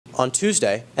On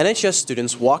Tuesday, NHS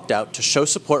students walked out to show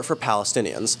support for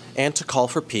Palestinians and to call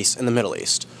for peace in the Middle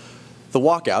East. The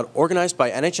walkout, organized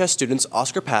by NHS students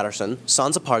Oscar Patterson,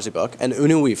 Sansa Parzybuk, and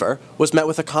Unu Weaver, was met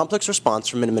with a complex response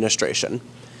from administration.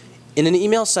 In an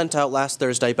email sent out last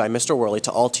Thursday by Mr. Worley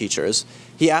to all teachers,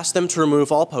 he asked them to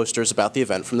remove all posters about the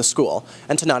event from the school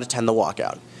and to not attend the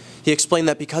walkout. He explained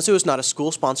that because it was not a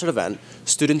school-sponsored event,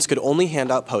 students could only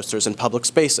hand out posters in public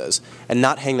spaces and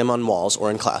not hang them on walls or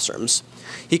in classrooms.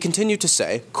 He continued to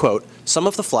say, quote, "Some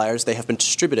of the flyers they have been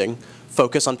distributing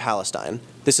focus on Palestine.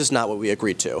 This is not what we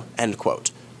agreed to," end quote.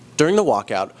 During the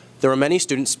walkout, there were many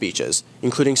student speeches,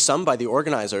 including some by the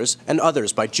organizers and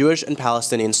others by Jewish and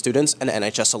Palestinian students and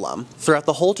NHS alum. Throughout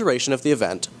the whole duration of the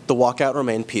event, the walkout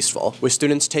remained peaceful, with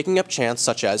students taking up chants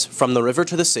such as, "From the river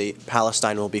to the sea,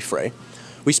 Palestine will be free."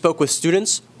 We spoke with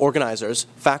students, organizers,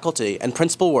 faculty, and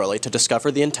Principal Worley to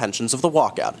discover the intentions of the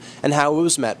walkout and how it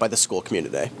was met by the school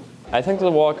community. I think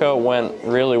the walkout went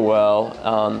really well.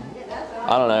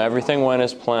 I don't know, everything went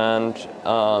as planned,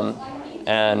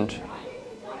 and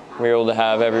we were able to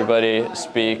have everybody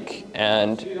speak,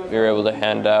 and we were able to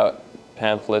hand out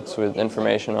pamphlets with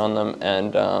information on them,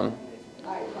 and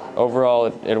overall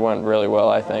it went really well,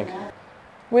 I think.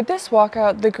 With this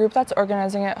walkout, the group that's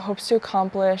organizing it hopes to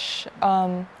accomplish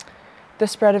the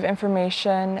spread of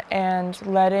information and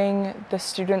letting the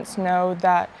students know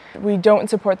that we don't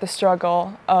support the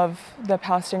struggle of the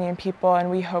Palestinian people,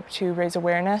 and we hope to raise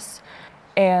awareness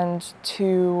and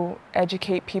to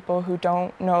educate people who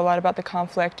don't know a lot about the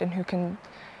conflict and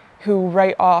who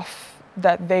write off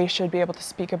that they should be able to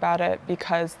speak about it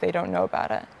because they don't know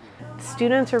about it.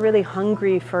 Students are really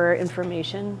hungry for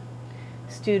information.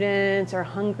 Students are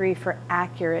hungry for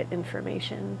accurate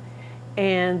information,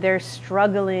 and they're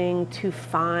struggling to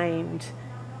find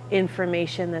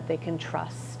information that they can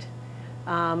trust.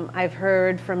 I've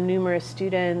heard from numerous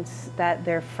students that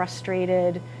they're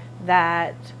frustrated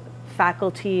that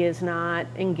faculty is not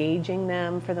engaging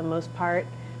them for the most part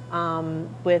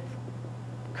with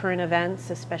current events,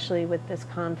 especially with this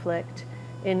conflict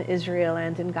in Israel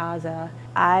and in Gaza.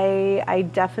 I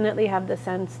definitely have the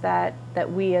sense that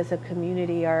we as a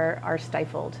community are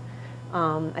stifled.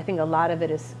 I think a lot of it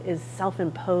is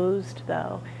self-imposed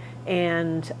though,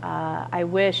 and I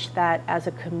wish that as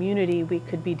a community we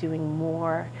could be doing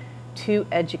more to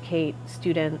educate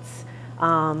students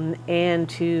and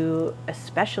to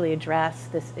especially address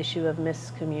this issue of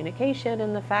miscommunication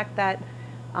and the fact that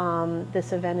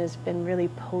this event has been really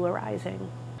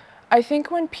polarizing. I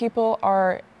think when people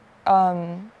are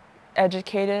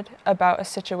educated about a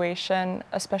situation,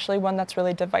 especially one that's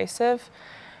really divisive,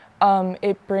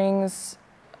 it brings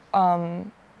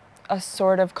a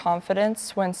sort of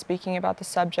confidence when speaking about the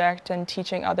subject and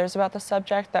teaching others about the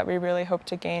subject that we really hope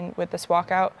to gain with this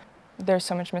walkout. There's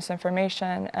so much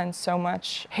misinformation and so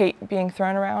much hate being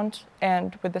thrown around,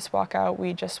 and with this walkout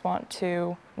we just want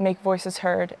to make voices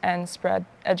heard and spread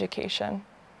education.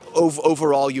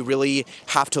 Overall, you really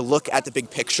have to look at the big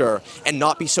picture and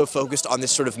not be so focused on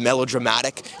this sort of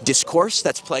melodramatic discourse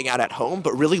that's playing out at home,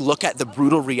 but really look at the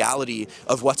brutal reality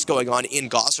of what's going on in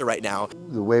Gaza right now.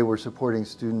 The way we're supporting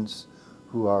students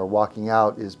who are walking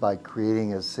out is by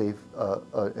creating as safe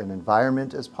an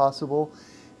environment as possible,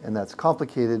 and that's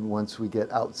complicated once we get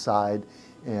outside,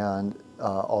 and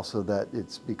also that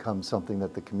it's become something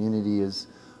that the community is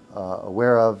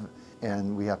aware of,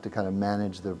 and we have to kind of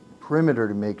manage the perimeter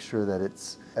to make sure that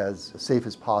it's as safe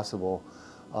as possible.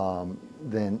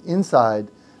 Then inside,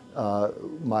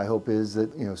 my hope is that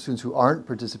students who aren't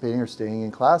participating are staying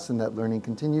in class and that learning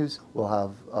continues. We'll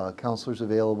have counselors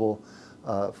available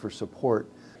for support.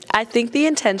 I think the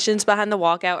intentions behind the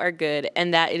walkout are good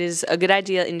and that it is a good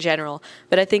idea in general,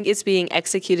 but I think it's being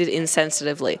executed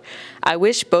insensitively. I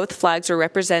wish both flags were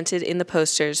represented in the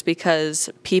posters because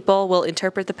people will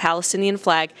interpret the Palestinian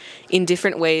flag in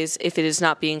different ways if it is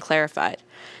not being clarified.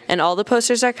 And all the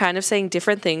posters are kind of saying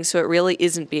different things, so it really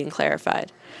isn't being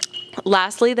clarified.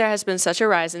 Lastly, there has been such a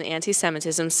rise in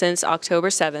anti-Semitism since October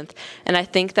 7th, and I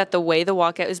think that the way the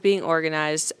walkout is being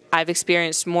organized, I've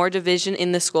experienced more division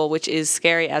in the school, which is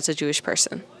scary as a Jewish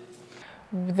person.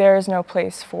 There is no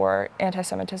place for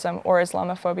anti-Semitism or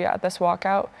Islamophobia at this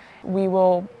walkout. We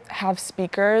will have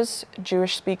speakers,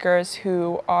 Jewish speakers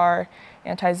who are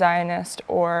anti-Zionist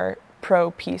or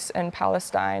pro-peace in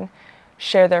Palestine,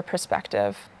 share their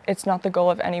perspective. It's not the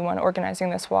goal of anyone organizing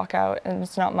this walkout, and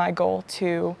it's not my goal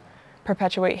to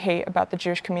perpetuate hate about the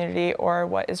Jewish community or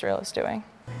what Israel is doing.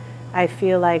 I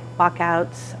feel like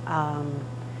walkouts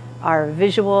are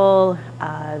visual,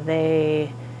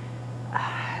 they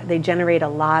generate a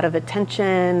lot of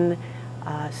attention,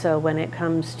 so when it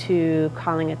comes to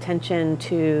calling attention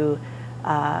to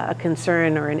a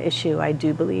concern or an issue, I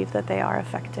do believe that they are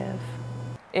effective.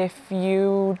 If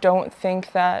you don't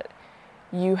think that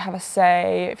you have a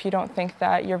say, if you don't think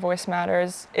that your voice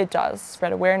matters, it does.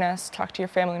 Spread awareness, talk to your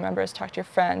family members, talk to your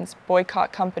friends,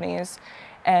 boycott companies,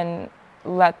 and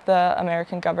let the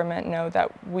American government know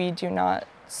that we do not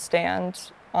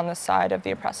stand on the side of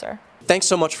the oppressor. Thanks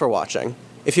so much for watching.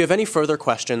 If you have any further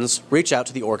questions, reach out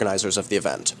to the organizers of the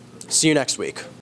event. See you next week.